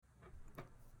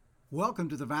Welcome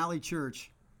to the Valley Church.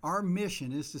 Our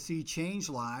mission is to see changed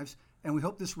lives, and we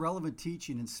hope this relevant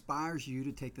teaching inspires you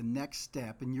to take the next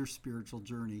step in your spiritual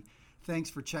journey. Thanks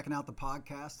for checking out the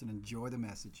podcast and enjoy the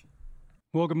message.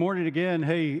 Well, good morning again.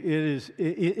 Hey,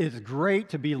 it's great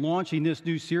to be launching this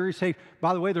new series. Hey,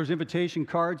 by the way, there's invitation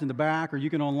cards in the back, or you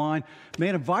can online.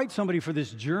 Man, invite somebody for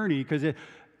this journey because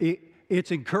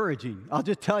it's encouraging. I'll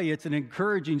just tell you, it's an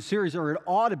encouraging series, or it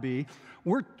ought to be.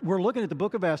 We're looking at the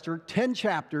book of Esther, 10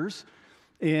 chapters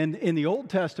in the Old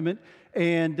Testament,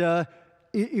 and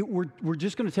we're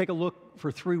just going to take a look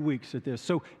for 3 weeks at this.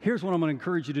 So here's what I'm going to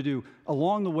encourage you to do.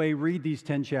 Along the way, read these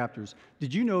 10 chapters.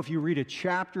 Did you know if you read a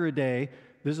chapter a day,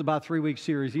 this is about a 3-week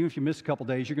series, even if you miss a couple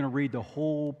days, you're going to read the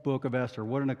whole book of Esther.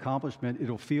 What an accomplishment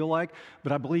it'll feel like.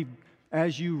 But I believe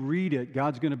as you read it,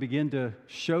 God's going to begin to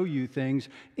show you things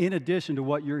in addition to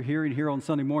what you're hearing here on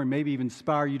Sunday morning, maybe even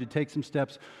inspire you to take some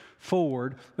steps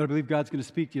forward, but I believe God's going to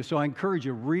speak to you. So I encourage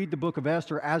you, read the book of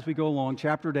Esther as we go along,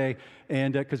 chapter a day,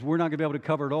 and because we're not going to be able to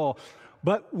cover it all.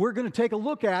 But we're going to take a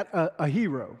look at a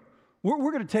hero. We're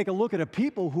going to take a look at a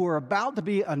people who are about to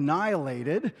be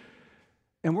annihilated,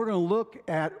 and we're going to look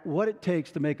at what it takes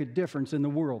to make a difference in the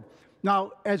world.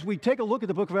 Now, as we take a look at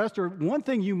the book of Esther, one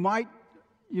thing you might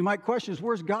question is,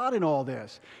 where's God in all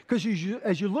this? Because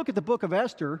as you look at the book of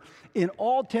Esther, in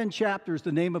all 10 chapters,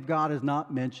 the name of God is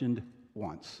not mentioned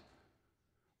once.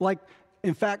 Like,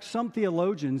 in fact, some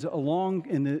theologians along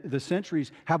in the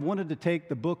centuries have wanted to take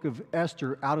the book of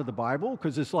Esther out of the Bible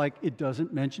because it's like, it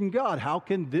doesn't mention God. How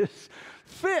can this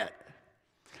fit?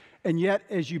 And yet,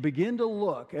 as you begin to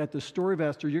look at the story of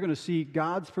Esther, you're going to see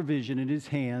God's provision in his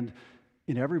hand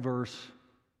in every verse,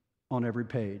 on every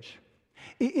page.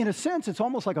 In a sense, it's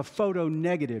almost like a photo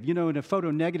negative. You know, in a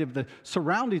photo negative, the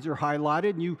surroundings are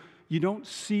highlighted and you don't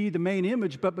see the main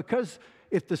image, but because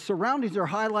if the surroundings are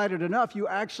highlighted enough,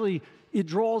 it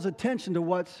draws attention to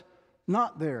what's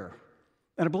not there.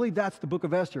 And I believe that's the book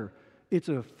of Esther. It's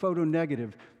a photo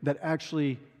negative that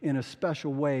actually, in a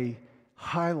special way,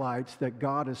 highlights that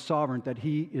God is sovereign, that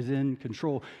he is in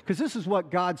control. Because this is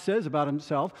what God says about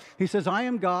himself. He says, I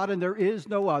am God and there is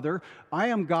no other. I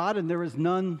am God and there is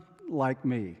none like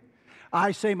me.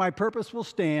 I say my purpose will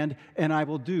stand and I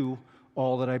will do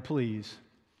all that I please.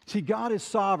 See, God is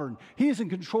sovereign. He is in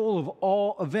control of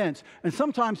all events. And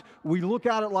sometimes we look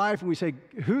out at life and we say,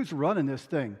 who's running this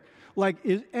thing? Like,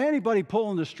 is anybody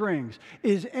pulling the strings?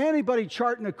 Is anybody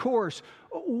charting a course?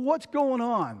 What's going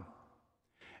on?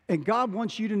 And God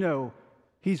wants you to know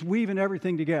he's weaving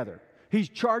everything together. He's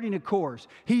charting a course.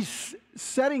 He's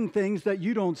setting things that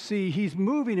you don't see. He's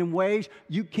moving in ways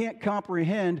you can't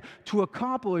comprehend to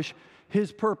accomplish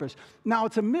his purpose. Now,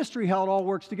 it's a mystery how it all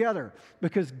works together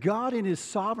because God in his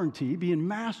sovereignty, being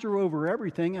master over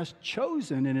everything, has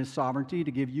chosen in his sovereignty to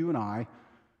give you and I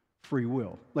free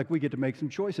will. Like, we get to make some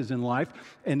choices in life,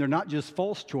 and they're not just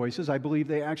false choices. I believe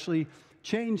they actually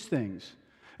change things.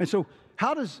 And so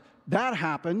how does that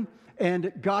happen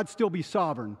and God still be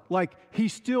sovereign? Like, he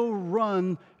still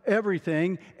run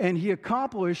everything and he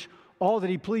accomplish all that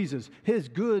he pleases, his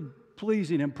good,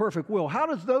 pleasing, and perfect will. How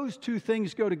does those two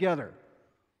things go together?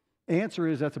 Answer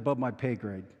is, that's above my pay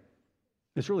grade.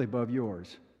 It's really above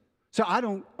yours. So I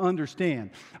don't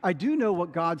understand. I do know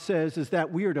what God says is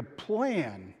that we are to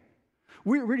plan.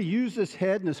 We're to use this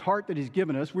head and this heart that he's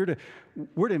given us. We're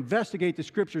to investigate the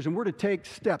scriptures, and we're to take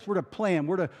steps. We're to plan.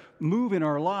 We're to move in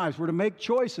our lives. We're to make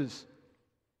choices.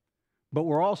 But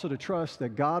we're also to trust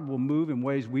that God will move in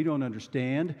ways we don't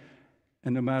understand.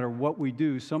 And no matter what we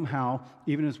do, somehow,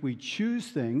 even as we choose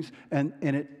things, and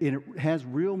it has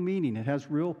real meaning, it has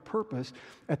real purpose,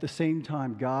 at the same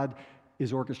time, God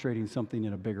is orchestrating something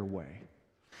in a bigger way.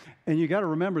 And you got to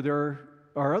remember, there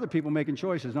are other people making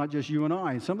choices, not just you and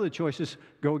I. And some of the choices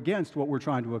go against what we're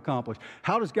trying to accomplish.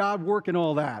 How does God work in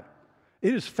all that?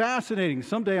 It is fascinating.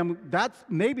 Someday, that's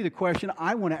maybe the question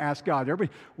I want to ask God.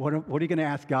 Everybody, what are you going to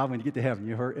ask God when you get to heaven?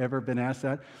 You ever been asked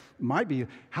that? Might be,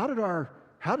 how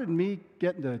did me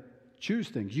get to choose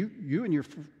things? You and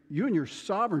your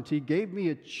sovereignty gave me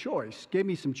a choice, gave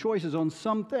me some choices on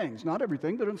some things, not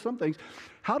everything, but on some things.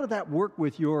 How did that work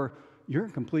with you're in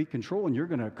complete control and you're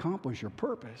going to accomplish your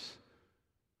purpose?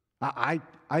 I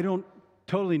don't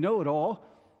totally know it all.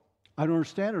 I don't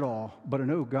understand it all, but I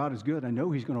know God is good. I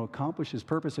know he's going to accomplish his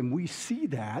purpose, and we see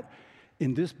that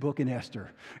in this book in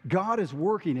Esther. God is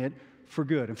working it for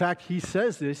good. In fact, he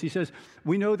says this. He says,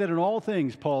 we know that in all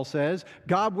things, Paul says,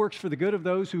 God works for the good of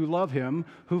those who love him,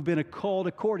 who've been called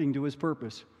according to his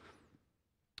purpose.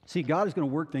 See, God is going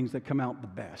to work things that come out the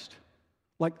best.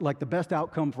 Like the best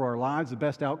outcome for our lives, the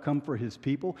best outcome for his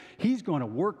people. He's going to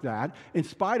work that in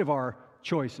spite of our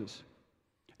choices.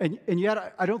 And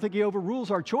yet, I don't think he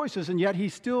overrules our choices, and yet he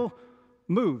still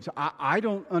moves. I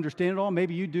don't understand it all.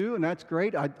 Maybe you do, and that's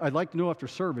great. I'd like to know after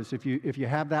service if you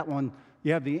have that one,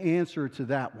 you have the answer to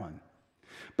that one.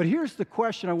 But here's the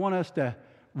question I want us to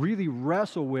really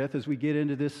wrestle with as we get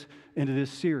into this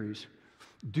series.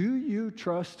 Do you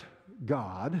trust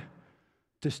God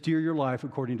to steer your life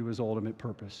according to his ultimate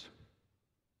purpose?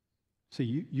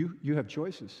 See, you have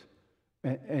choices,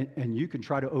 and you can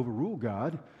try to overrule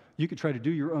God. You can try to do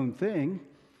your own thing,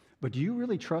 but do you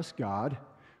really trust God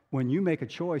when you make a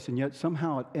choice and yet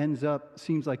somehow it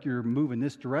seems like you're moving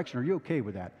this direction? Are you okay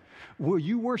with that? Will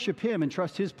you worship him and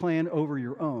trust his plan over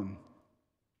your own?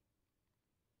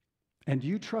 And do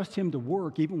you trust him to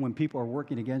work even when people are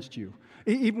working against you?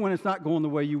 Even when it's not going the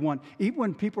way you want? Even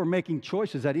when people are making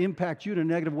choices that impact you in a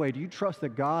negative way, do you trust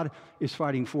that God is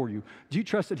fighting for you? Do you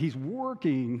trust that he's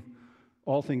working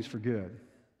all things for good?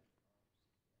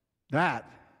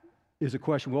 That is a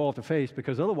question we'll all have to face,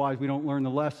 because otherwise we don't learn the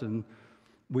lesson.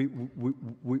 We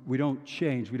don't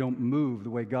change. We don't move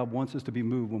the way God wants us to be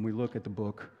moved when we look at the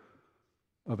book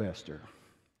of Esther.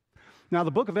 Now, the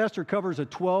book of Esther covers a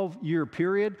 12-year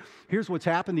period. Here's what's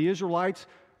happened. The Israelites,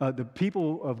 the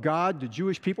people of God, the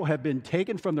Jewish people, have been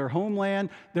taken from their homeland.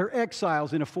 They're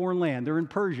exiles in a foreign land. They're in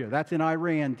Persia. That's in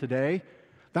Iran today.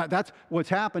 That's what's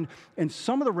happened. And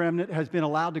some of the remnant has been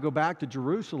allowed to go back to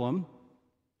Jerusalem,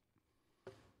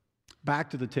 back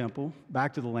to the temple,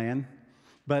 back to the land.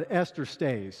 But Esther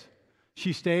stays.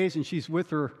 She stays, and she's with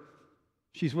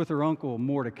her uncle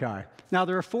Mordecai. Now,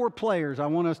 there are 4 players I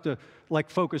want us to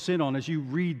focus in on as you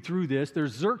read through this.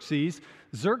 There's Xerxes.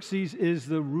 Xerxes is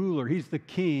the ruler. He's the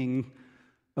king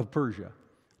of Persia.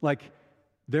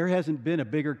 There hasn't been a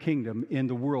bigger kingdom in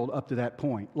the world up to that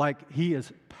point. He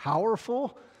is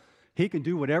powerful. He can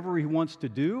do whatever he wants to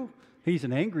do. He's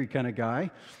an angry kind of guy.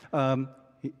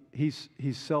 He's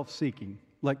self-seeking.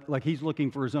 He's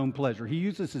looking for his own pleasure. He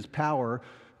uses his power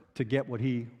to get what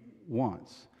he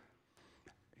wants.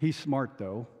 He's smart,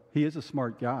 though. He is a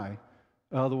smart guy.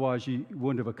 Otherwise, you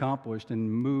wouldn't have accomplished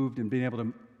and moved and been able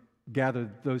to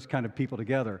gather those kind of people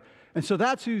together. And so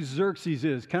that's who Xerxes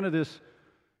is, kind of this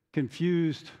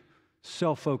confused,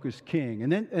 self-focused king.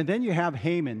 And then you have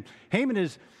Haman. Haman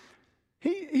is,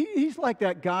 he's like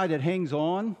that guy that hangs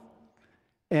on,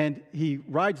 and he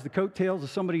rides the coattails of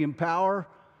somebody in power,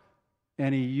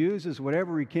 and he uses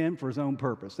whatever he can for his own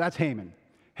purpose. That's Haman.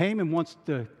 Haman wants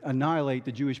to annihilate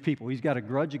the Jewish people. He's got a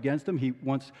grudge against them.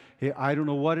 I don't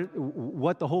know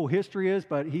what the whole history is,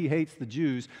 but he hates the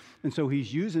Jews. And so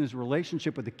he's using his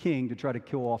relationship with the king to try to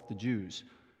kill off the Jews.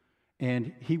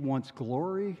 And he wants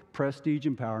glory, prestige,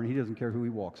 and power, and he doesn't care who he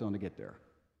walks on to get there.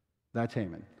 That's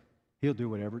Haman. He'll do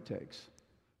whatever it takes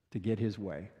to get his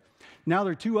way. Now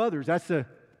there are 2 others. That's the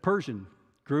Persian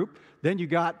group. Then you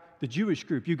got the Jewish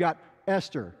group. You got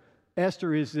Esther.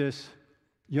 Esther is this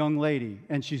young lady,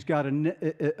 and she's got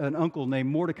an uncle named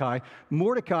Mordecai.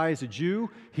 Mordecai is a Jew.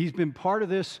 He's been part of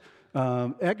this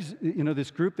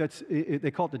this group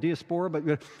they call it the diaspora,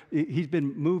 but he's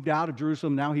been moved out of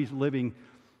Jerusalem. Now he's living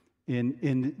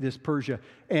in this Persia,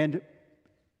 and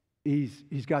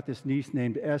he's got this niece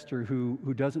named Esther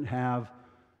who doesn't have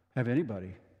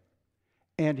anybody,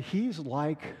 and he's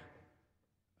like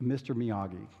Mr.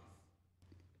 Miyagi,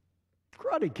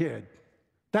 Karate Kid.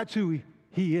 That's who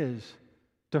he is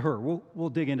to her. We'll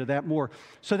dig into that more.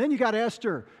 So then you got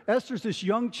Esther. Esther's this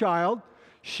young child.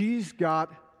 She's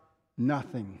got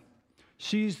nothing.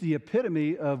 She's the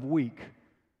epitome of weak.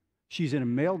 She's in a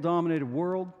male-dominated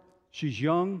world. She's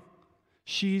young.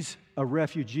 She's a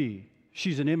refugee.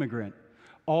 She's an immigrant.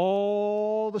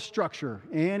 All the structure,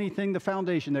 anything, the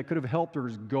foundation that could have helped her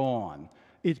is gone.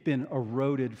 It's been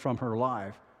eroded from her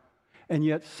life. And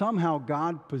yet somehow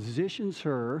God positions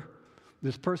her,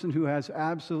 this person who has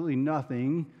absolutely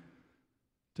nothing,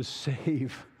 to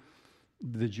save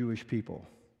the Jewish people.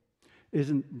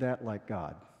 Isn't that like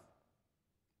God?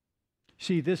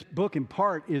 See, this book in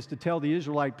part is to tell the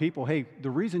Israelite people, hey,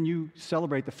 the reason you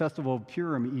celebrate the festival of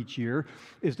Purim each year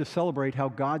is to celebrate how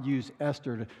God used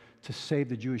Esther to save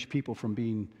the Jewish people from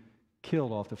being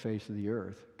killed off the face of the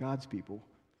earth, God's people.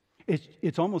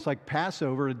 It's almost like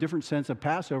Passover, a different sense of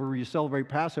Passover, where you celebrate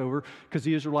Passover because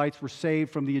the Israelites were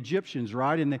saved from the Egyptians,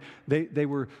 right? And they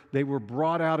were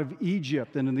brought out of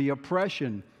Egypt and in the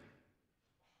oppression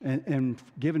and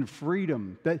given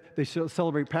freedom. They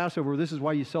celebrate Passover. This is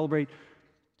why you celebrate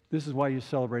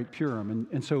Purim.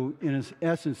 And so, in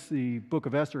essence, the book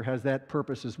of Esther has that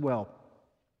purpose as well.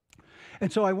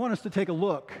 And so I want us to take a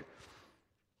look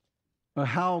at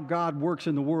how God works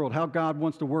in the world, how God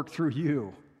wants to work through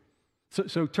you.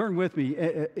 So turn with me,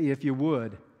 if you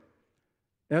would,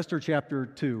 Esther chapter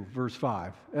 2, verse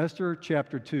 5. Esther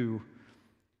chapter 2,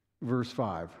 verse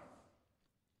 5.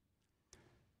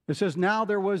 It says, "Now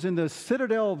there was in the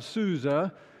citadel of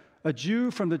Susa a Jew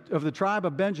of the tribe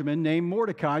of Benjamin named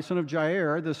Mordecai, son of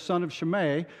Jair, the son of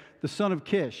Shimei, the son of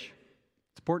Kish."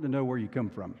 It's important to know where you come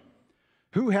from.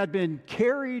 "Who had been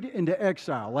carried into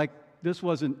exile." Like, this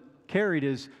wasn't carried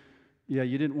as, yeah,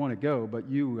 you didn't want to go, but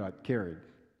you got carried.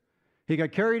 "He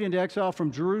got carried into exile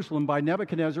from Jerusalem by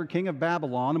Nebuchadnezzar, king of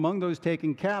Babylon, among those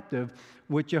taken captive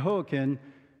with Jehoiakim,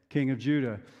 king of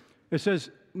Judah." It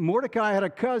says, Mordecai had a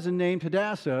cousin named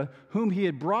Hadassah, whom he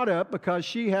had brought up because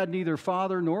she had neither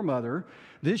father nor mother.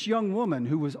 This young woman,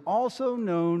 who was also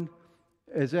known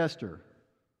as Esther,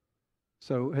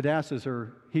 so Hadassah is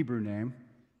her Hebrew name,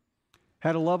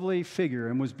 had a lovely figure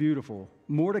and was beautiful.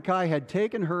 Mordecai had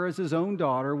taken her as his own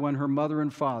daughter when her mother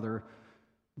and father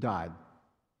died.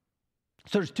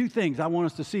 So there's two things I want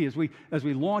us to see as we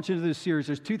launch into this series.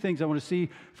 There's two things I want to see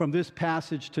from this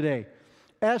passage today.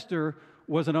 Esther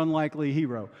was an unlikely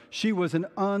hero. She was an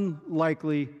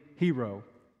unlikely hero.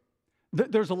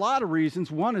 There's a lot of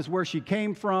reasons. One is where she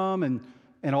came from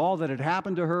and all that had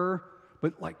happened to her.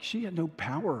 But like, she had no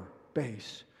power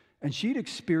base. And she'd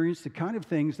experienced the kind of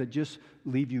things that just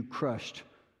leave you crushed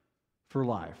for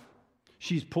life.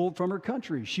 She's pulled from her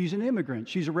country. She's an immigrant.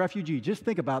 She's a refugee. Just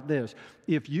think about this.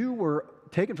 If you were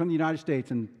taken from the United States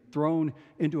and thrown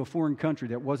into a foreign country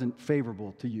that wasn't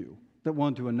favorable to you, that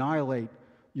wanted to annihilate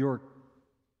your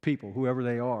people, whoever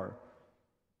they are,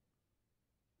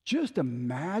 just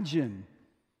imagine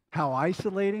how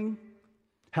isolating,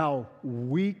 how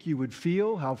weak you would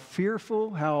feel, how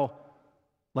fearful, how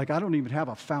like I don't even have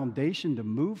a foundation to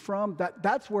move from.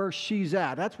 That's where she's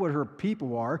at. That's what her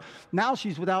people are. Now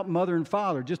she's without mother and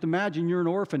father. Just imagine you're an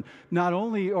orphan. Not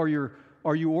only are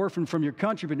you orphaned from your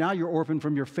country, but now you're orphaned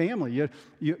from your family.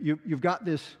 You've got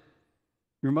this,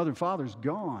 your mother and father's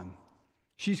gone.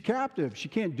 She's captive. She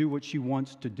can't do what she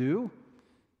wants to do.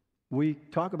 We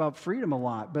talk about freedom a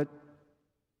lot, but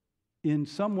in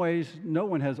some ways, no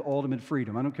one has ultimate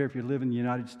freedom. I don't care if you live in the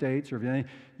United States or if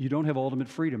you don't have ultimate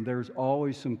freedom. There's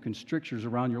always some constrictures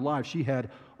around your life. She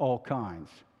had all kinds.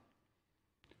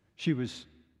 She was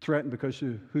threatened because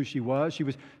of who she was.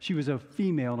 She was a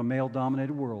female in a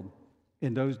male-dominated world.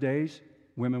 In those days,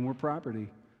 women were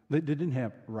property. They didn't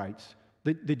have rights.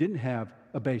 They didn't have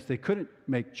a base. They couldn't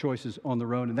make choices on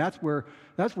their own. And that's where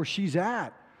she's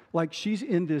at. Like, she's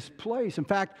in this place. In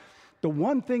fact, the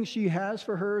one thing she has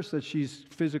for her is that she's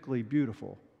physically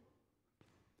beautiful.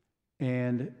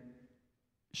 And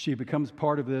she becomes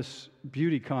part of this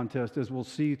beauty contest, as we'll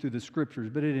see through the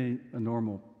scriptures, but it ain't a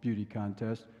normal beauty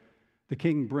contest. The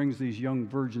king brings these young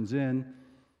virgins in.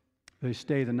 They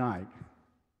stay the night.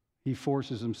 He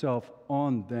forces himself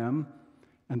on them,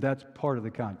 and that's part of the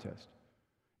contest.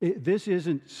 This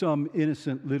isn't some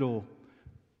innocent little,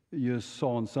 you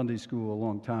saw in Sunday school a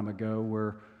long time ago,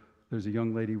 where there's a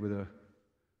young lady with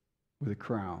a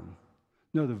crown.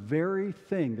 No, the very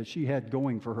thing that she had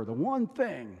going for her, the one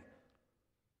thing,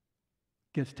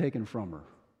 gets taken from her.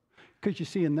 Because you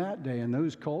see, in that day, in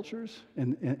those cultures,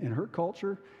 in her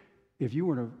culture, if you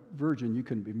weren't a virgin, you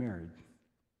couldn't be married.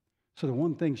 So the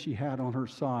one thing she had on her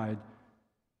side,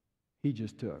 he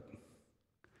just took.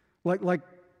 Like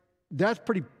that's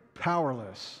pretty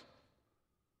powerless.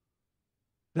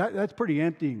 That's pretty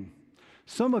emptying.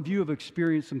 Some of you have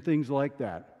experienced some things like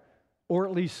that, or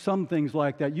at least some things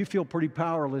like that. You feel pretty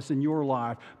powerless in your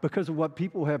life because of what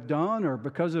people have done, or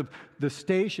because of the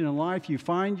station in life you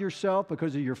find yourself,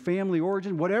 because of your family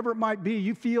origin, whatever it might be.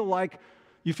 You feel like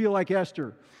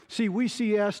Esther. See, we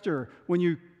see Esther when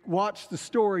you watch the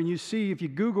story and you see, if you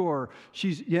Google her,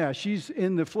 she's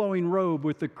in the flowing robe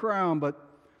with the crown, but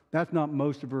that's not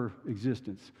most of her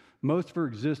existence. Most of her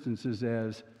existence is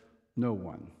as no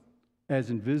one, as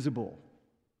invisible,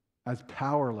 as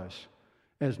powerless,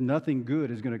 as nothing good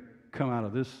is going to come out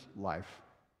of this life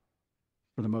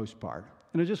for the most part.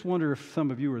 And I just wonder if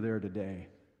some of you are there today.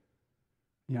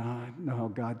 Yeah, I know how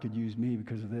God could use me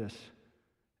because of this.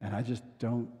 And I just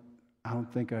don't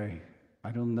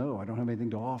know. I don't have anything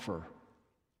to offer.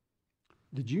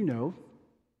 Did you know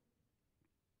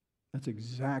that's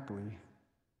exactly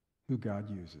who God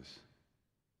uses?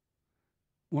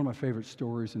 One of my favorite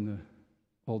stories in the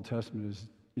Old Testament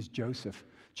is Joseph.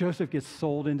 Joseph gets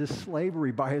sold into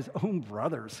slavery by his own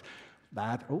brothers.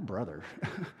 Brother.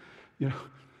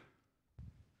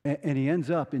 And he ends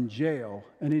up in jail,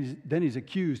 and then he's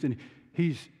accused, and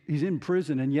he's in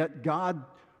prison, and yet God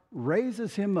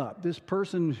raises him up, this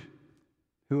person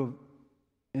who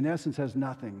in essence has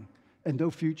nothing and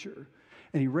no future.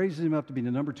 And he raises him up to be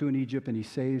the number 2 in Egypt, and he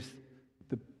saves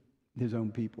his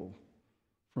own people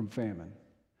from famine.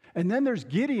 And then there's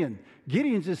Gideon.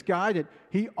 Gideon's this guy that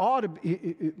he ought to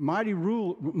be, mighty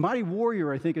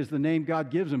warrior, I think is the name God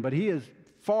gives him, but he is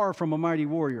far from a mighty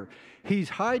warrior. He's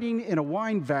hiding in a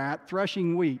wine vat,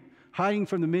 threshing wheat, hiding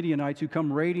from the Midianites who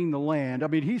come raiding the land. I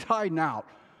mean, he's hiding out.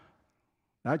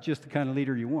 That's just the kind of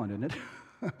leader you want, isn't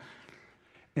it?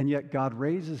 And yet God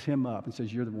raises him up and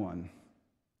says, you're the one.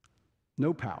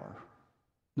 No power,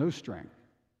 no strength.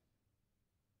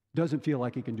 Doesn't feel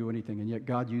like he can do anything, and yet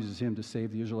God uses him to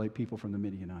save the Israelite people from the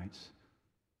Midianites.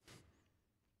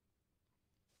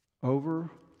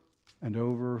 Over and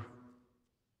over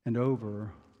and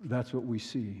over, that's what we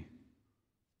see.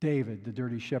 David, the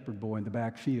dirty shepherd boy in the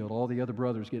backfield, all the other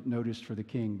brothers get noticed for the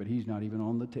king, but he's not even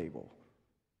on the table.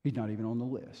 He's not even on the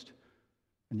list.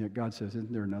 And yet God says,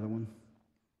 isn't there another one?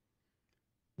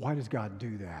 Why does God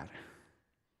do that?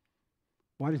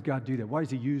 Why does God do that? Why does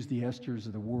he use the Esthers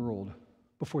of the world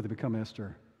before they become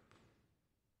Esther?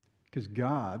 Because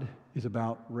God is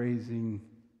about raising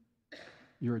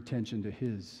your attention to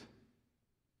his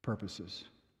purposes.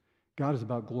 God is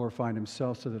about glorifying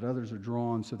himself so that others are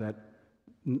drawn, so that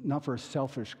not for a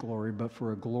selfish glory, but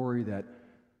for a glory that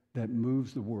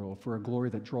moves the world, for a glory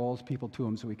that draws people to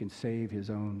him so he can save his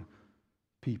own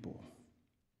people.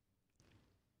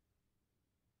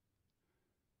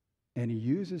 And he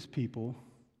uses people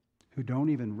who don't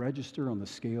even register on the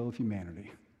scale of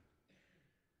humanity.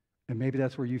 And maybe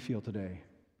that's where you feel today.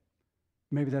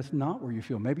 Maybe that's not where you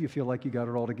feel. Maybe you feel like you got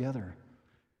it all together.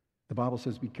 The Bible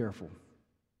says be careful,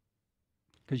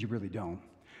 because you really don't.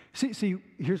 See,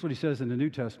 here's what he says in the New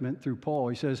Testament through Paul.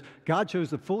 He says, God chose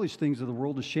the foolish things of the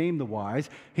world to shame the wise.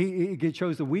 He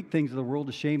chose the weak things of the world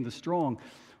to shame the strong.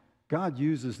 God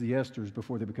uses the Esthers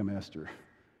before they become Esther.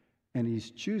 And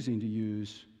he's choosing to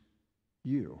use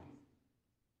you.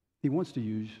 He wants to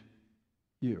use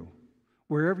you.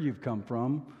 Wherever you've come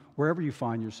from, wherever you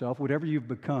find yourself, whatever you've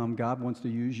become, God wants to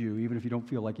use you, even if you don't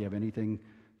feel like you have anything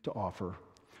to offer.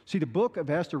 See, the book of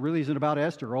Esther really isn't about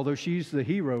Esther, although she's the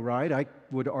hero, right? I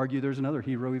would argue there's another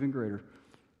hero even greater.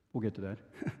 We'll get to that.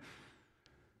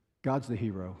 God's the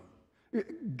hero.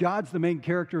 God's the main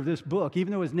character of this book.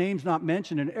 Even though his name's not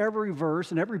mentioned in every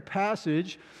verse and every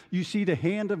passage, you see the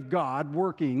hand of God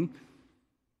working.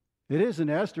 It isn't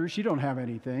Esther. She don't have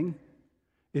anything.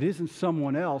 It isn't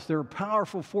someone else. There are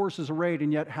powerful forces arrayed,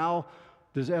 and yet how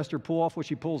does Esther pull off what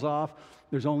she pulls off?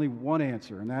 There's only one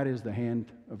answer, and that is the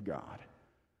hand of God.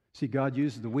 See, God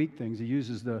uses the weak things. He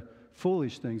uses the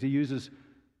foolish things. He uses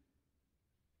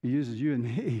you and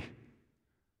me,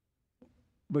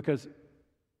 because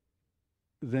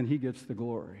then he gets the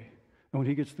glory. And when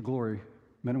he gets the glory,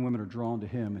 men and women are drawn to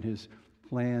him, and his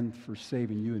plan for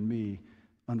saving you and me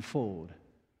unfold.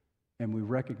 And we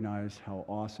recognize how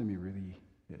awesome he really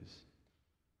is.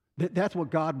 That's what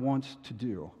God wants to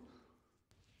do.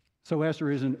 So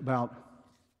Esther isn't about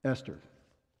Esther.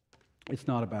 It's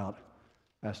not about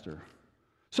Esther.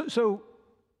 So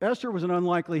Esther was an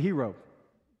unlikely hero.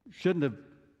 Shouldn't have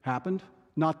happened.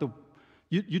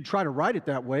 You'd try to write it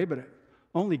that way, but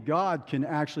only God can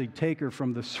actually take her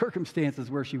from the circumstances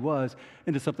where she was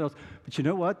into something else. But you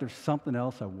know what? There's something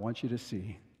else I want you to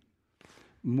see.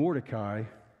 Mordecai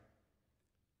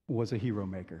was a hero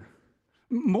maker.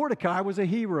 Mordecai was a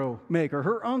hero maker.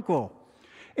 Her uncle.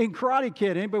 In Karate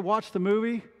Kid, anybody watch the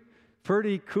movie?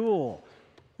 Pretty cool.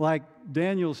 Like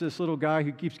Daniel's this little guy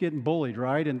who keeps getting bullied,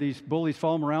 right? And these bullies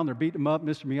follow him around. They're beating him up.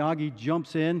 Mr. Miyagi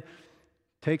jumps in,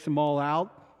 takes them all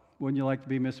out. Wouldn't you like to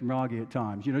be Mr. Miyagi at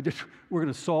times? You know, just we're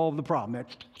going to solve the problem.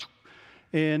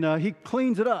 And he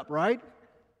cleans it up, right?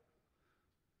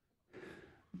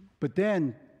 But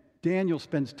then Daniel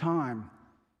spends time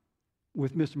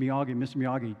with Mr. Miyagi. Mr.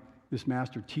 Miyagi, this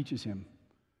master, teaches him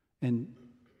and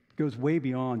goes way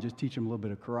beyond just teaching him a little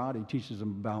bit of karate. He teaches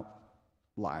him about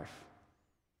life.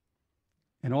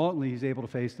 And ultimately, he's able to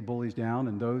face the bullies down,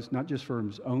 and those, not just for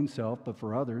his own self, but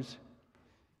for others.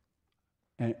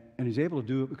 And he's able to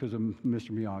do it because of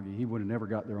Mr. Miyagi. He would have never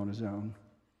got there on his own.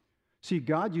 See,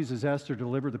 God uses Esther to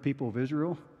deliver the people of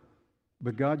Israel,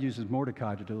 but God uses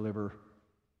Mordecai to deliver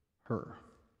her.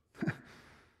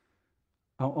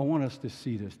 I want us to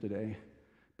see this today.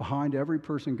 Behind every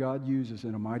person God uses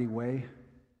in a mighty way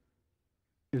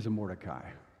is a Mordecai.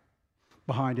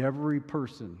 Behind every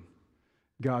person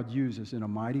God uses in a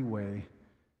mighty way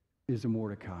is a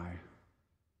Mordecai.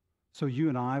 So you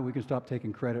and I, we can stop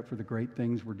taking credit for the great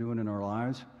things we're doing in our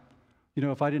lives. You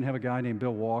know, if I didn't have a guy named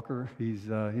Bill Walker, he's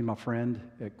my friend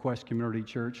at Quest Community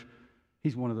Church,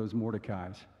 he's one of those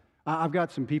Mordecais. I've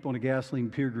got some people in a gasoline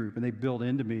peer group, and they build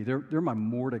into me. They're my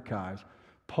Mordecais.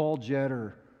 Paul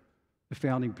Jetter, the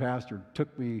founding pastor,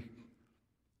 took me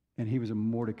And he was a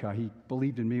Mordecai. He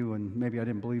believed in me when maybe I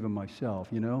didn't believe in myself,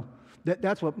 you know?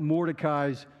 That's what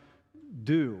Mordecais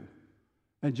do.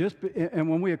 And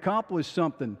when we accomplish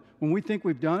something, when we think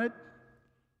we've done it,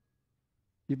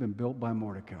 you've been built by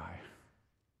Mordecai.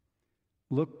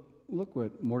 Look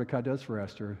what Mordecai does for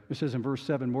Esther. It says in verse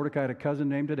 7, Mordecai had a cousin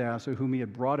named Hadassah, whom he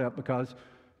had brought up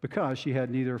because she had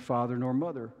neither father nor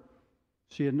mother.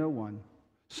 She had no one.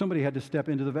 Somebody had to step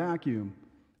into the vacuum,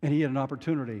 and he had an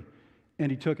opportunity,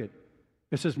 and he took it.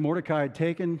 It says Mordecai had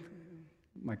taken,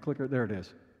 my clicker, there it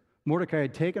is. Mordecai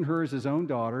had taken her as his own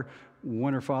daughter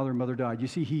when her father and mother died. You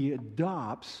see, he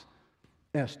adopts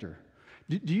Esther.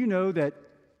 Do you know that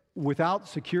without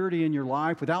security in your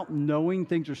life, without knowing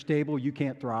things are stable, you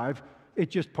can't thrive?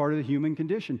 It's just part of the human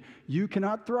condition. You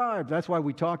cannot thrive. That's why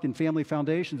we talked in Family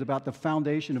Foundations about the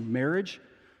foundation of marriage.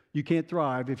 You can't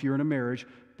thrive if you're in a marriage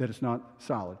that is not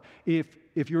solid.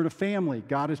 If you're in a family,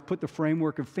 God has put the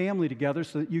framework of family together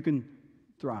so that you can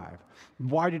thrive.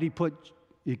 Why did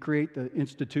He create the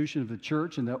institution of the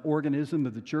church and the organism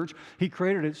of the church? He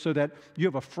created it so that you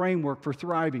have a framework for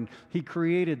thriving. He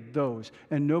created those,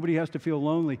 and nobody has to feel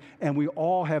lonely. And we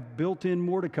all have built-in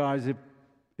Mordecais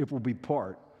if we'll be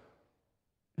part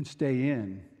and stay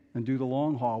in and do the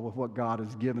long haul with what God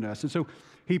has given us. And so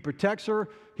He protects her,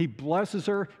 He blesses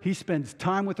her, He spends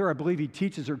time with her. I believe He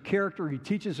teaches her character, He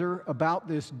teaches her about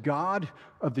this God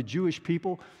of the Jewish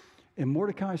people. And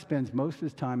Mordecai spends most of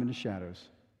his time in the shadows.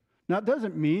 Now, it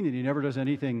doesn't mean that he never does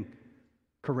anything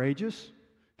courageous.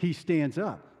 He stands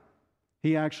up.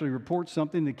 He actually reports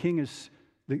something. The king,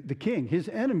 his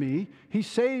enemy, he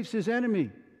saves his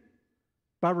enemy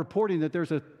by reporting that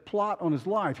there's a plot on his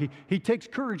life. He takes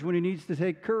courage when he needs to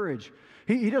take courage.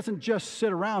 He doesn't just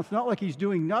sit around. It's not like he's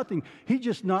doing nothing. He's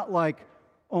just not like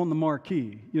on the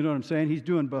marquee. You know what I'm saying? He's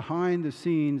doing behind the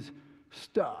scenes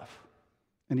stuff.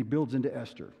 And he builds into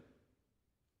Esther.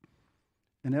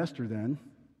 And Esther then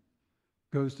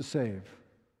goes to save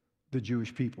the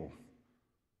Jewish people.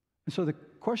 And so the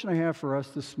question I have for us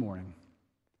this morning,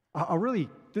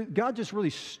 God just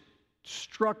really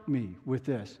struck me with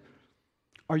this.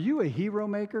 Are you a hero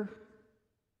maker?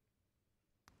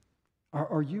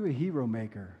 Are you a hero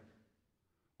maker?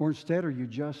 Or instead, are you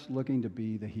just looking to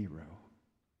be the hero?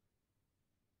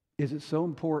 Is it so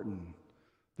important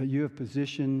that you have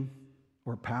position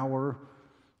or power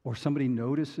or somebody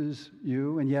notices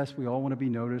you? And yes, we all want to be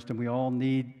noticed, and we all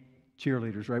need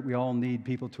cheerleaders, right? We all need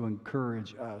people to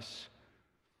encourage us.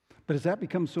 But has that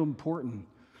become so important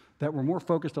that we're more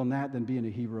focused on that than being a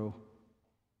hero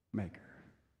maker?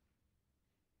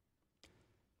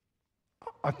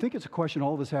 I think it's a question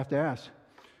all of us have to ask,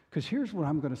 because here's what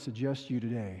I'm going to suggest to you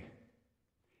today.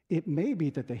 It may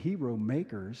be that the hero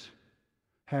makers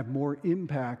have more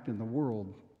impact in the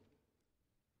world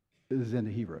than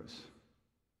the heroes.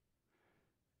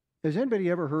 Has anybody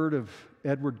ever heard of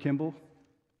Edward Kimball?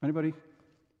 Anybody?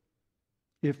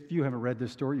 If you haven't read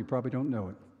this story, you probably don't know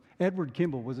it. Edward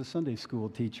Kimball was a Sunday school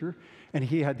teacher, and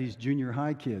he had these junior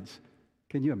high kids.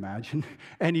 Can you imagine?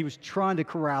 And he was trying to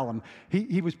corral them.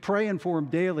 He was praying for them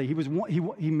daily.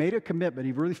 He made a commitment.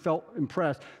 He really felt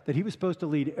impressed that he was supposed to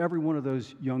lead every one of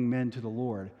those young men to the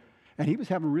Lord. And he was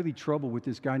having really trouble with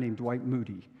this guy named Dwight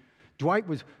Moody. Dwight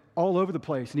was all over the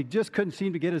place, and he just couldn't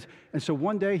seem to get his... And so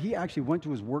one day, he actually went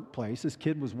to his workplace. This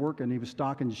kid was working. He was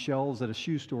stocking shelves at a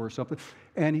shoe store or something.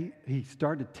 And he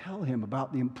started to tell him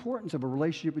about the importance of a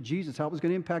relationship with Jesus, how it was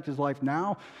going to impact his life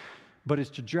now, but his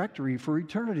trajectory for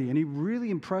eternity. And he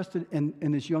really impressed it, and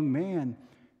this young man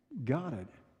got it.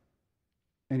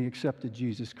 And he accepted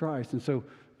Jesus Christ. And so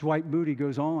Dwight Moody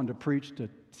goes on to preach to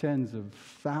tens of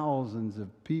thousands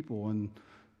of people, and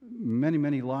many,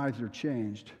 many lives are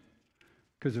changed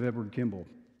because of Edward Kimball.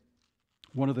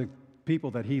 One of the people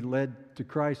that he led to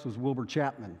Christ was Wilbur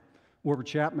Chapman. Wilbur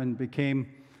Chapman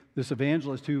became this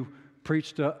evangelist who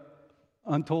preached to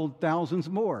untold thousands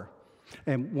more.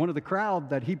 And one of the crowd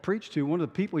that he preached to, one of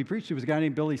the people he preached to was a guy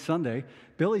named Billy Sunday.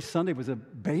 Billy Sunday was a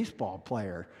baseball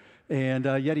player, and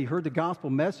yet he heard the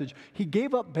gospel message. He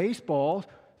gave up baseball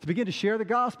to begin to share the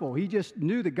gospel. He just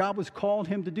knew that God was calling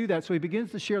him to do that, so he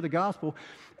begins to share the gospel.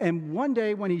 And one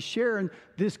day when he's sharing,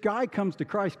 this guy comes to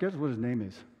Christ. Guess what his name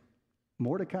is?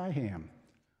 Mordecai Ham.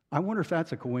 I wonder if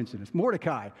that's a coincidence.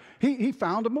 Mordecai. He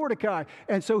found a Mordecai.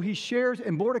 And so he shares,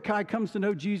 and Mordecai comes to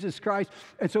know Jesus Christ.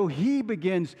 And so he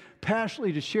begins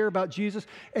passionately to share about Jesus.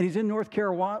 And he's in North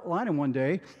Carolina one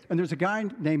day, and there's a guy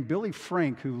named Billy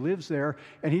Frank who lives there.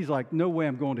 And he's like, no way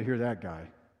I'm going to hear that guy.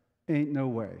 Ain't no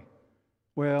way.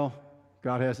 Well,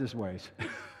 God has his ways.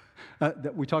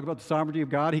 We talk about the sovereignty of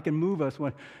God. He can move us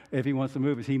if he wants to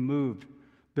move us. He moved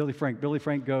Billy Frank. Billy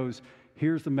Frank goes,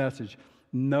 here's the message.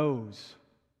 Knows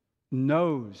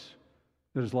knows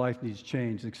that his life needs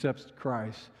change, accepts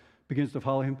Christ, begins to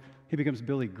follow him. He becomes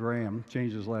Billy Graham,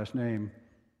 changed his last name,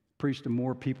 preached to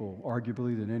more people,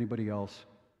 arguably, than anybody else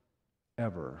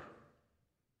ever.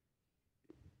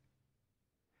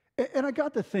 And I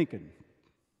got to thinking,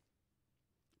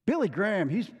 Billy Graham,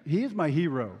 he is my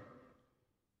hero.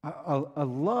 I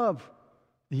love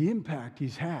the impact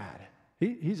he's had.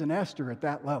 He's an Esther at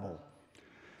that level.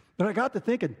 But I got to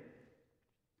thinking,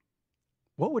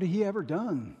 what would he ever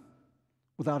done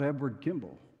without Edward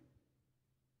Kimball?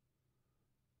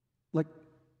 Like,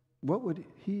 what would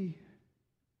he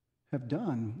have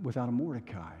done without a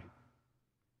Mordecai?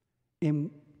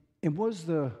 And was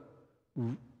the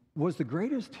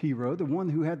greatest hero, the one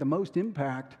who had the most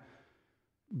impact,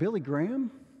 Billy Graham?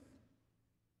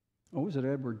 Or was it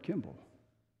Edward Kimball?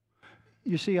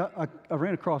 You see, I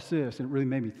ran across this, and it really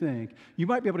made me think. You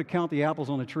might be able to count the apples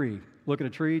on a tree. Look at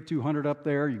a tree, 200 up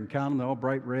there. You can count them, they're all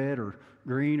bright red or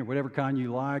green or whatever kind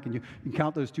you like, and you can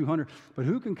count those 200. But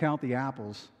who can count the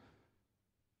apples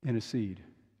in a seed?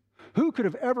 Who could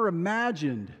have ever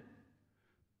imagined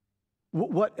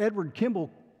what Edward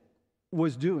Kimball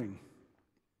was doing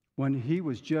when he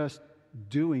was just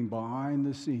doing behind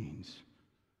the scenes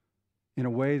in a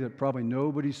way that probably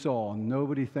nobody saw and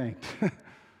nobody thanked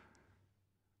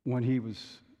when he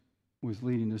was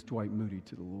leading this Dwight Moody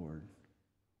to the Lord,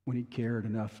 when he cared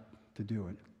enough to do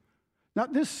it. Now,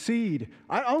 this seed,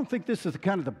 I don't think this is the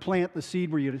kind of the plant the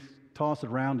seed where you toss it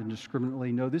around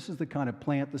indiscriminately. No, this is the kind of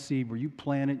plant the seed where you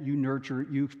plant it, you nurture it,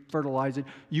 you fertilize it,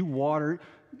 you water it,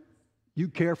 you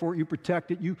care for it, you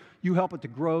protect it, you help it to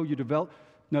grow, you develop.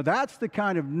 Now, that's the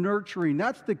kind of nurturing,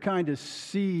 that's the kind of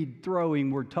seed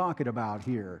throwing we're talking about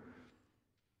here.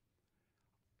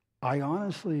 I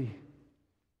honestly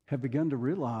have begun to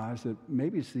realize that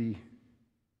maybe it's the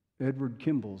Edward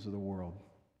Kimballs of the world.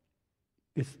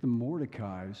 It's the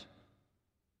Mordecais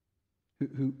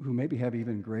who maybe have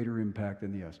even greater impact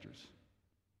than the Esthers.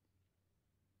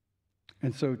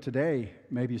 And so today,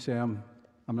 maybe you say, I'm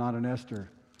not an Esther.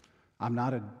 I'm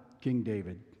not a King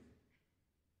David.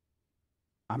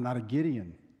 I'm not a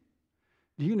Gideon.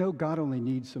 Do you know God only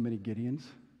needs so many Gideons?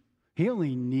 He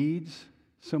only needs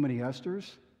so many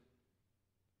Esthers.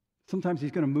 Sometimes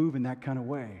he's going to move in that kind of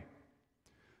way.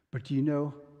 But do you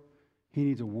know he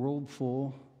needs a world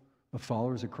full of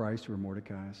followers of Christ who are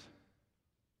Mordecais?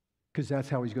 Because that's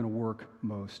how he's going to work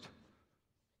most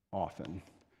often.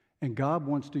 And God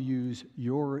wants to use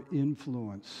your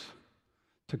influence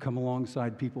to come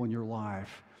alongside people in your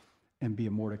life and be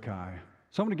a Mordecai.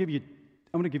 So I'm going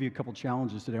to give you a couple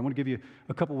challenges today. I want to give you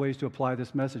a couple ways to apply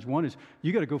this message. One is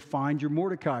you got to go find your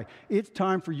Mordecai. It's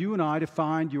time for you and I to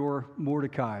find your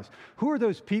Mordecais. Who are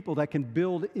those people that can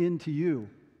build into you?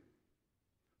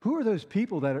 Who are those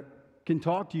people that can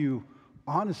talk to you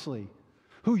honestly?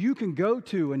 Who you can go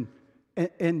to and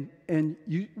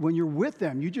you, when you're with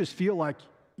them, you just feel like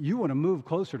you want to move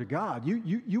closer to God.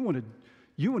 You want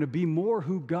to be more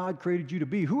who God created you to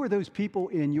be. Who are those people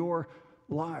in your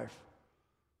life?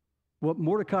 What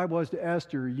Mordecai was to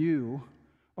Esther, you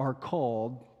are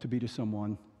called to be to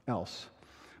someone else.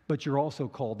 But you're also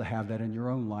called to have that in your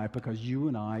own life, because you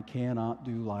and I cannot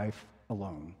do life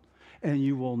alone. And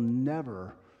you will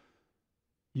never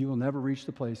reach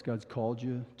the place God's called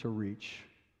you to reach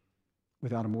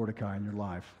without a Mordecai in your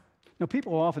life. Now,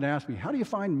 people often ask me, how do you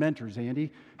find mentors,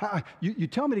 Andy? You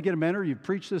tell me to get a mentor. You've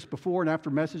preached this before, and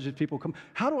after messages, people come.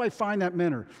 How do I find that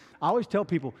mentor? I always tell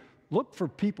people, look for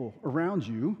people around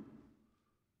you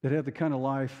that have the kind of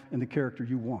life and the character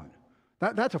you want.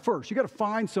 That's a first. You got to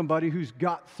find somebody who's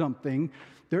got something.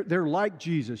 They're like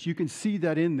Jesus. You can see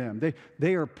that in them.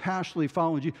 They are passionately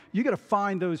following you. You got to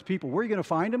find those people. Where are you going to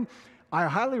find them? I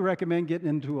highly recommend getting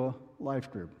into a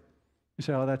life group. You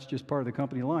say, oh, that's just part of the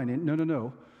company line.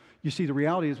 No. You see, the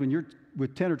reality is when you're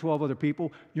with 10 or 12 other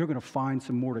people, you're going to find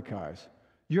some Mordecais.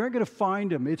 You aren't going to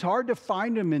find them. It's hard to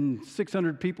find them in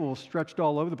 600 people stretched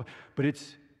all over the place, but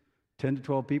it's 10 to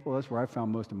 12 people. That's where I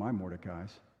found most of my Mordecais.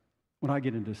 When I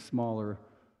get into smaller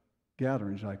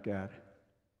gatherings like that.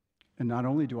 And not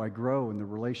only do I grow in the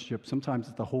relationship,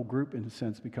 sometimes the whole group, in a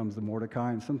sense, becomes the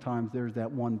Mordecai, and sometimes there's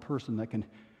that one person that can,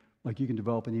 like, you can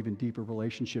develop an even deeper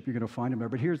relationship. You're going to find them there.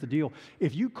 But here's the deal.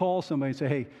 If you call somebody and say,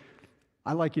 hey,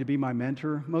 I'd like you to be my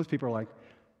mentor, most people are like,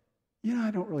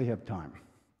 I don't really have time.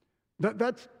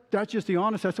 That's just the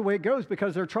honest, that's the way it goes,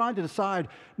 because they're trying to decide,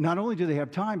 not only do they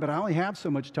have time, but I only have so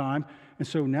much time, and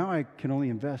so now I can only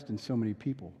invest in so many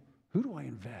people. Who do I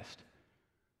invest?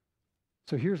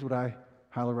 So here's what I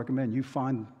highly recommend. You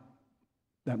find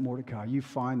that Mordecai. You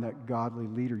find that godly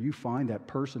leader. You find that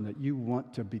person that you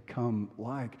want to become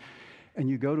like. And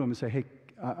you go to him and say, hey,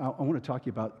 I want to talk to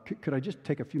you about, could I just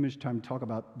take a few minutes time to talk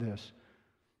about this?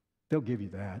 They'll give you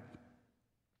that.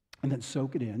 And then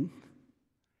soak it in.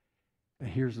 And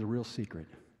here's the real secret.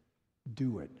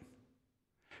 Do it.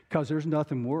 Because there's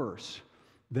nothing worse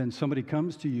than somebody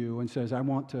comes to you and says, I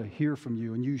want to hear from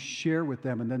you, and you share with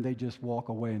them, and then they just walk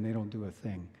away and they don't do a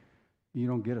thing. You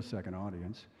don't get a second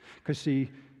audience. Because see,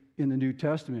 in the New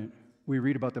Testament, we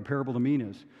read about the parable of the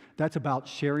minas. That's about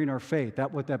sharing our faith.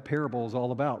 That's what that parable is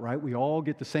all about, right? We all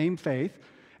get the same faith,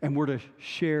 and we're to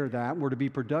share that. We're to be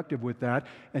productive with that.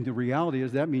 And the reality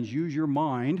is that means use your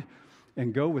mind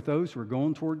and go with those who are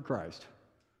going toward Christ.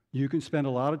 You can spend a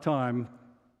lot of time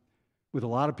with a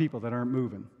lot of people that aren't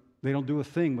moving. They don't do a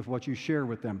thing with what you share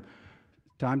with them.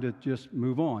 Time to just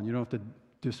move on. You don't have to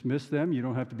dismiss them. You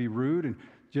don't have to be rude. And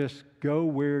just go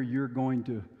where you're going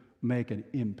to make an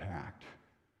impact.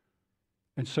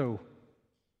 And so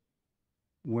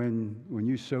when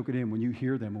you soak it in, when you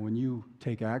hear them, and when you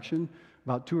take action,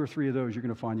 about 2 or 3 of those, you're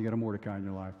going to find you got a Mordecai in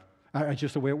your life. It's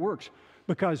just the way it works.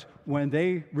 Because when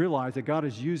they realize that God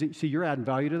is using, see, you're adding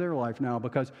value to their life now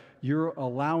because you're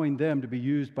allowing them to be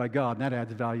used by God, and that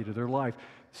adds value to their life.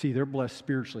 See, they're blessed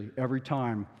spiritually. Every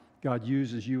time God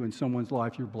uses you in someone's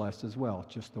life, you're blessed as well,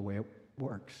 just the way it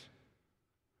works.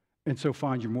 And so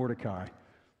find your Mordecai,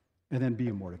 and then be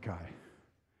a Mordecai.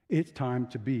 It's time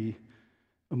to be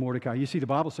a Mordecai. You see, the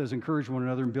Bible says encourage one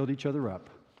another and build each other up.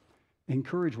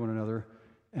 Encourage one another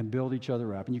and build each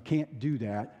other up. And you can't do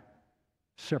that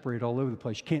separate all over the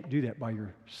place. You can't do that by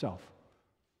yourself.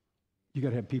 You got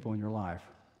to have people in your life.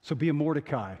 So be a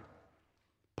Mordecai.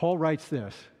 Paul writes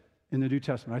this in the New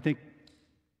Testament.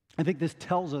 I think this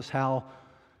tells us how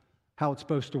it's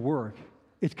supposed to work.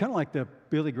 It's kind of like the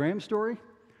Billy Graham story.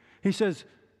 He says,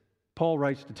 Paul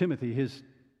writes to Timothy, his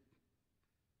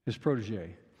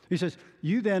protege. He says,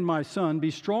 you then, my son,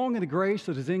 be strong in the grace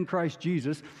that is in Christ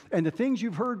Jesus, and the things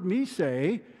you've heard me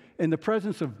say in the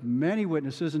presence of many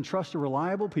witnesses, and trust to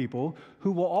reliable people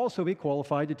who will also be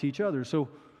qualified to teach others. So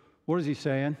what is he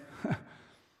saying?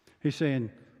 He's saying,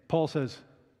 Paul says,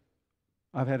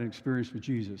 I've had an experience with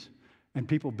Jesus, and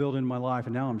people build in my life,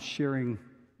 and now I'm sharing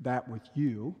that with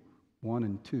you, 1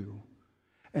 and 2.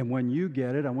 And when you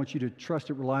get it, I want you to trust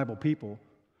it, reliable people,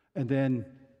 and then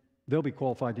they'll be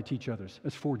qualified to teach others.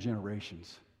 That's 4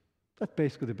 generations. That's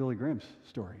basically the Billy Graham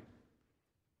story.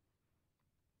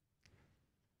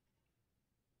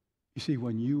 You see,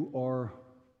 when you are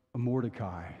a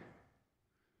Mordecai,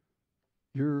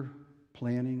 you're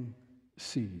planting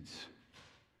seeds,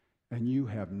 and you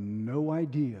have no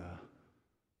idea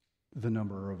the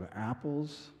number of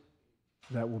apples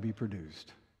that will be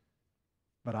produced.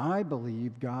 But I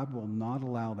believe God will not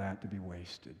allow that to be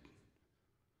wasted.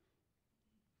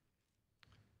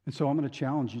 And so I'm going to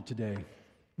challenge you today.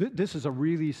 This is a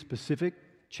really specific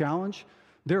challenge.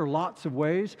 There are lots of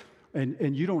ways,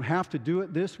 and you don't have to do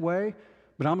it this way,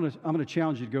 but I'm going to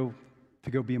challenge you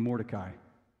to go be a Mordecai.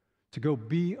 To go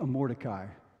be a Mordecai.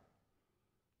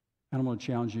 And I'm going to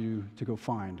challenge you to go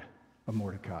find a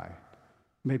Mordecai.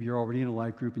 Maybe you're already in a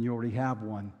life group and you already have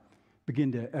one.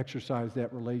 Begin to exercise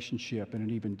that relationship in an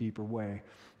even deeper way.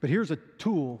 But here's a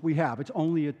tool we have. It's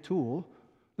only a tool.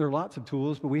 There are lots of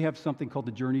tools, but we have something called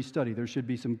the Journey Study. There should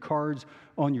be some cards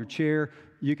on your chair.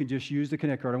 You can just use the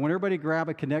Connect card. I want everybody to grab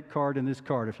a Connect card and this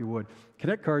card, if you would.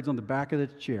 Connect card's on the back of the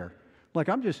chair. Like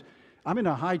I'm in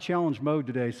a high challenge mode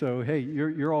today, so hey,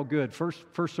 you're all good. First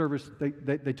service,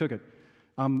 they took it.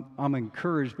 I'm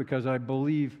encouraged because I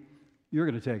believe you're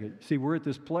going to take it. See, we're at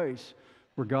this place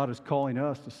where God is calling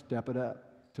us to step it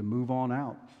up, to move on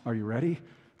out. Are you ready?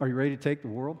 Are you ready to take the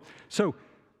world? So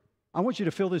I want you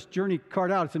to fill this journey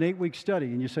card out. It's an 8-week study.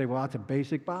 And you say, well, it's a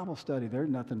basic Bible study. There's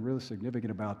nothing really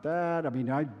significant about that. I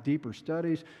mean, deeper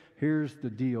studies. Here's the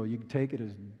deal. You can take it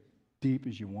as deep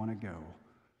as you want to go.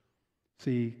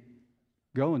 See,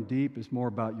 going deep is more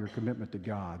about your commitment to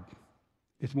God.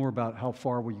 It's more about how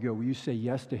far will you go. Will you say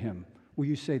yes to Him? Will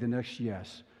you say the next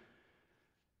yes?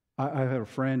 I have a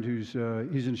friend he's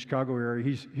in the Chicago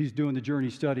area. He's doing the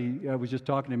Journey Study. I was just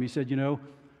talking to him. He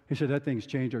said, that thing's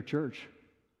changed our church.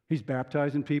 He's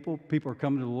baptizing people. People are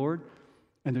coming to the Lord,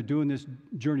 and they're doing this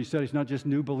Journey Study. It's not just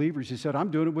new believers. He said,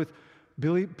 I'm doing it with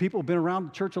people who've been around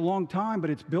the church a long time, but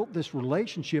it's built this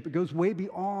relationship. It goes way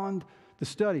beyond the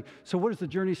study. So what does the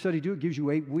Journey Study do? It gives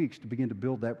you 8 weeks to begin to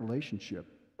build that relationship.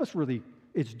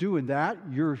 It's doing that.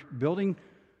 You're building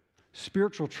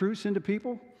spiritual truths into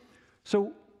people.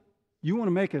 So you want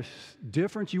to make a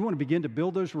difference? You want to begin to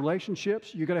build those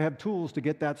relationships? You've got to have tools to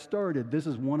get that started. This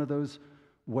is one of those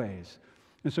ways.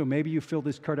 And so maybe you fill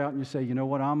this card out and you say, you know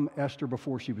what, I'm Esther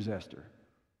before she was Esther.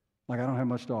 Like, I don't have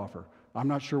much to offer. I'm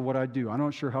not sure what I do. I'm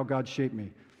not sure how God shaped me.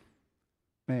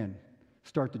 Man,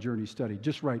 start the journey study.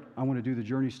 Just write, I want to do the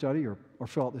journey study, or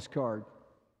fill out this card.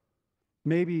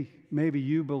 Maybe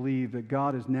you believe that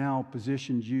God has now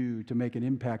positioned you to make an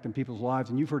impact in people's lives,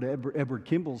 and you've heard Edward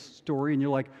Kimball's story, and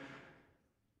you're like,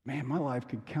 man, my life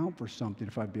could count for something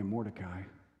if I'd be a Mordecai.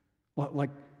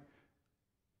 Like,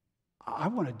 I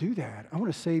want to do that. I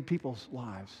want to save people's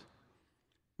lives.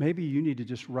 Maybe you need to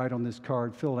just write on this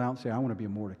card, fill it out, and say, I want to be a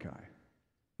Mordecai.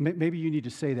 Maybe you need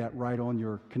to say that right on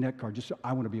your Connect card, just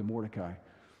I want to be a Mordecai.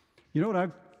 You know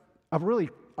what, I've really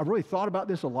thought about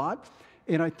this a lot,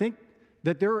 and I think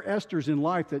that there are Esthers in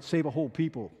life that save a whole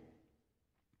people.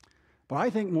 But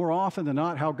I think more often than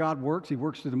not, how God works, he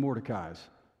works through the Mordecais.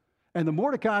 And the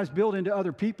Mordecais build into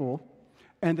other people,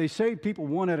 and they save people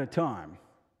one at a time.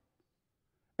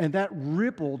 And that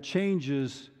ripple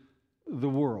changes the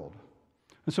world.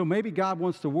 And so maybe God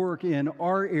wants to work in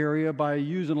our area by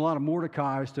using a lot of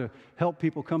Mordecais to help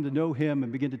people come to know him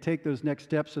and begin to take those next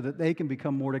steps so that they can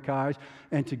become Mordecais.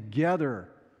 And together,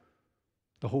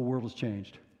 the whole world has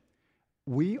changed.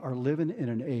 We are living in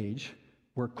an age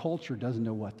where culture doesn't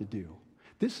know what to do.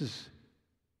 This is,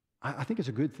 I think it's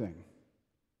a good thing.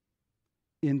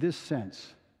 In this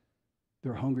sense,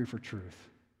 they're hungry for truth.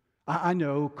 I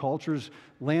know culture's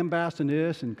lambasting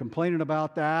this and complaining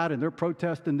about that, and they're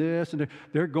protesting this, and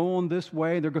they're going this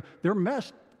way. They're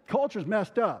messed. Culture's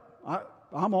messed up.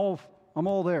 I'm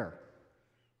all there.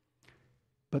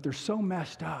 But they're so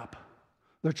messed up.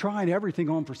 They're trying everything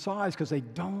on for size because they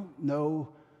don't know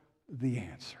the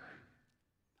answer.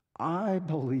 I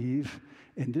believe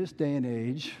in this day and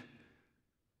age,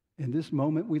 in this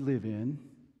moment we live in,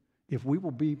 if we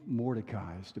will be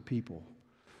Mordecais to people,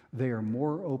 they are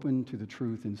more open to the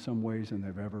truth in some ways than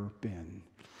they've ever been.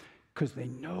 Because they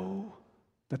know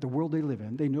that the world they live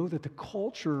in, they know that the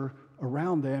culture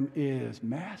around them is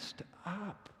messed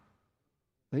up.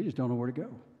 They just don't know where to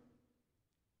go.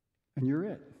 And you're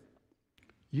it.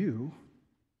 You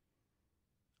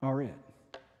are it.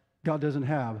 God doesn't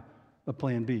have a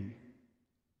plan B.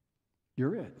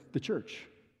 You're it, the church,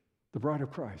 the bride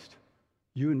of Christ,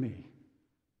 you and me.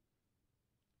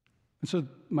 And so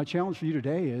my challenge for you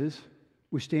today is,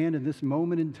 we stand in this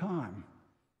moment in time.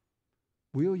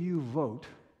 Will you vote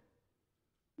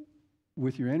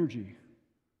with your energy,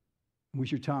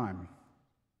 with your time,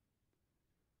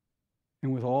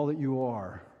 and with all that you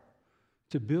are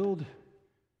to build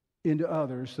into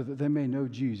others so that they may know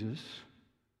Jesus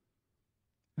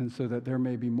and so that there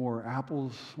may be more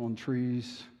apples on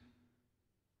trees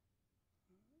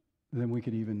than we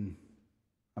could even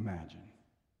imagine?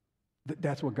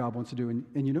 That's what God wants to do.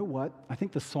 And you know what? I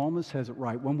think the psalmist has it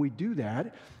right. When we do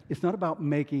that, it's not about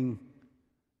making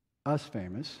us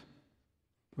famous.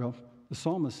 Well, the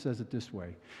psalmist says it this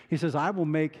way. He says, I will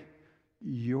make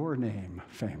your name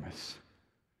famous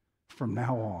from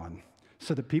now on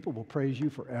so that people will praise you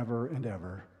forever and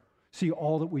ever. See,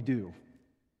 all that we do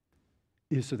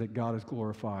is so that God is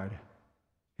glorified.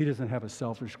 He doesn't have a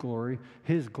selfish glory.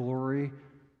 His glory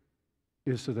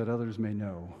is so that others may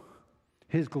know.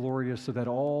 His glory is so that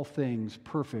all things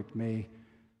perfect may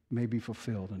be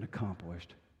fulfilled and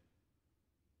accomplished.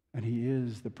 And he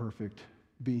is the perfect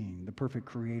being, the perfect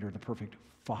creator, the perfect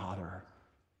father.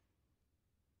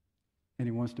 And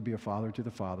he wants to be a father to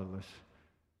the fatherless.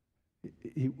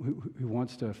 He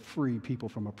wants to free people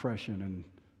from oppression and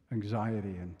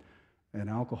anxiety and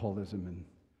alcoholism and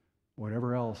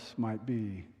whatever else might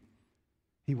be.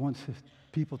 He wants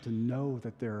people to know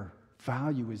that their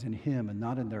value is in him and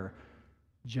not in their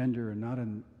gender and not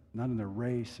in their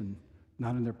race and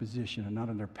not in their position and not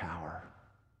in their power,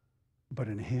 but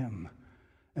in him.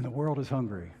 And the world is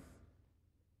hungry.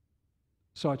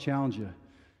 So I challenge you,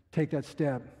 take that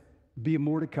step, be a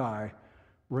Mordecai,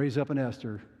 raise up an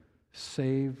Esther,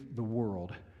 save the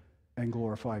world, and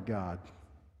glorify God.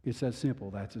 It's that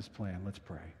simple. That's his plan. Let's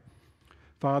pray.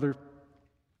 Father,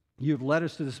 you have led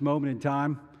us to this moment in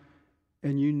time,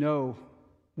 and you know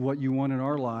what you want in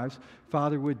our lives.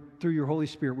 Father, through your Holy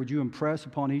Spirit, would you impress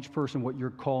upon each person what you're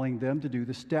calling them to do,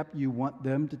 the step you want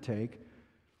them to take?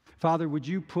 Father, would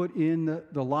you put in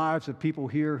the lives of people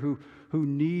here who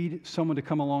need someone to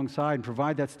come alongside and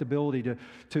provide that stability,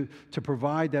 to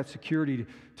provide that security,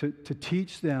 to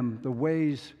teach them the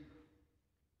ways,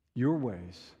 your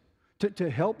ways, to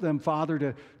help them,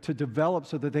 Father, to develop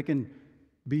so that they can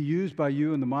be used by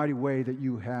you in the mighty way that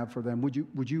you have for them. Would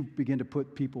you begin to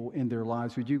put people in their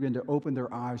lives? Would you begin to open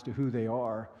their eyes to who they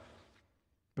are?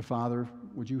 But Father,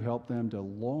 would you help them to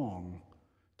long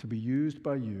to be used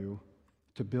by you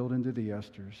to build into the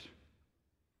Esthers?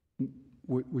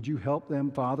 Would you help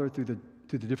them, Father, through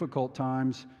the difficult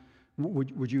times?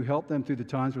 Would you help them through the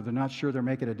times where they're not sure they're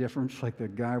making a difference, like the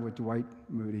guy with Dwight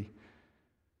Moody?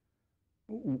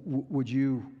 Would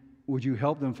you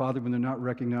help them, Father, when they're not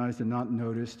recognized and not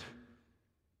noticed?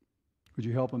 Would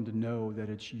you help them to know that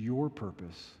it's your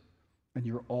purpose and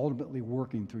you're ultimately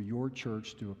working through your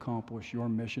church to accomplish your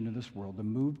mission in this world, to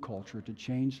move culture, to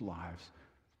change lives,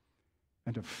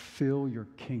 and to fill your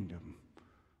kingdom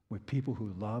with people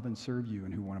who love and serve you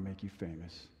and who want to make you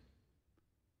famous?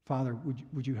 Father,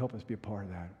 would you help us be a part of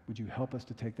that? Would you help us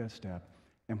to take that step?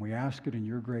 And we ask it in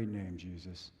your great name,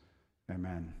 Jesus.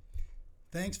 Amen.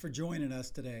 Thanks for joining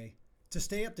us today. To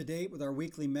stay up to date with our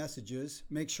weekly messages,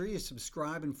 make sure you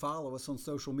subscribe and follow us on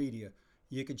social media.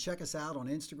 You can check us out on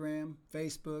Instagram,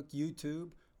 Facebook,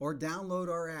 YouTube, or download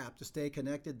our app to stay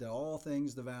connected to all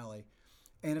things the Valley.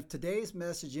 And if today's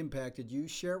message impacted you,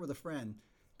 share it with a friend,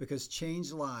 because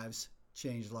changed lives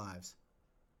change lives.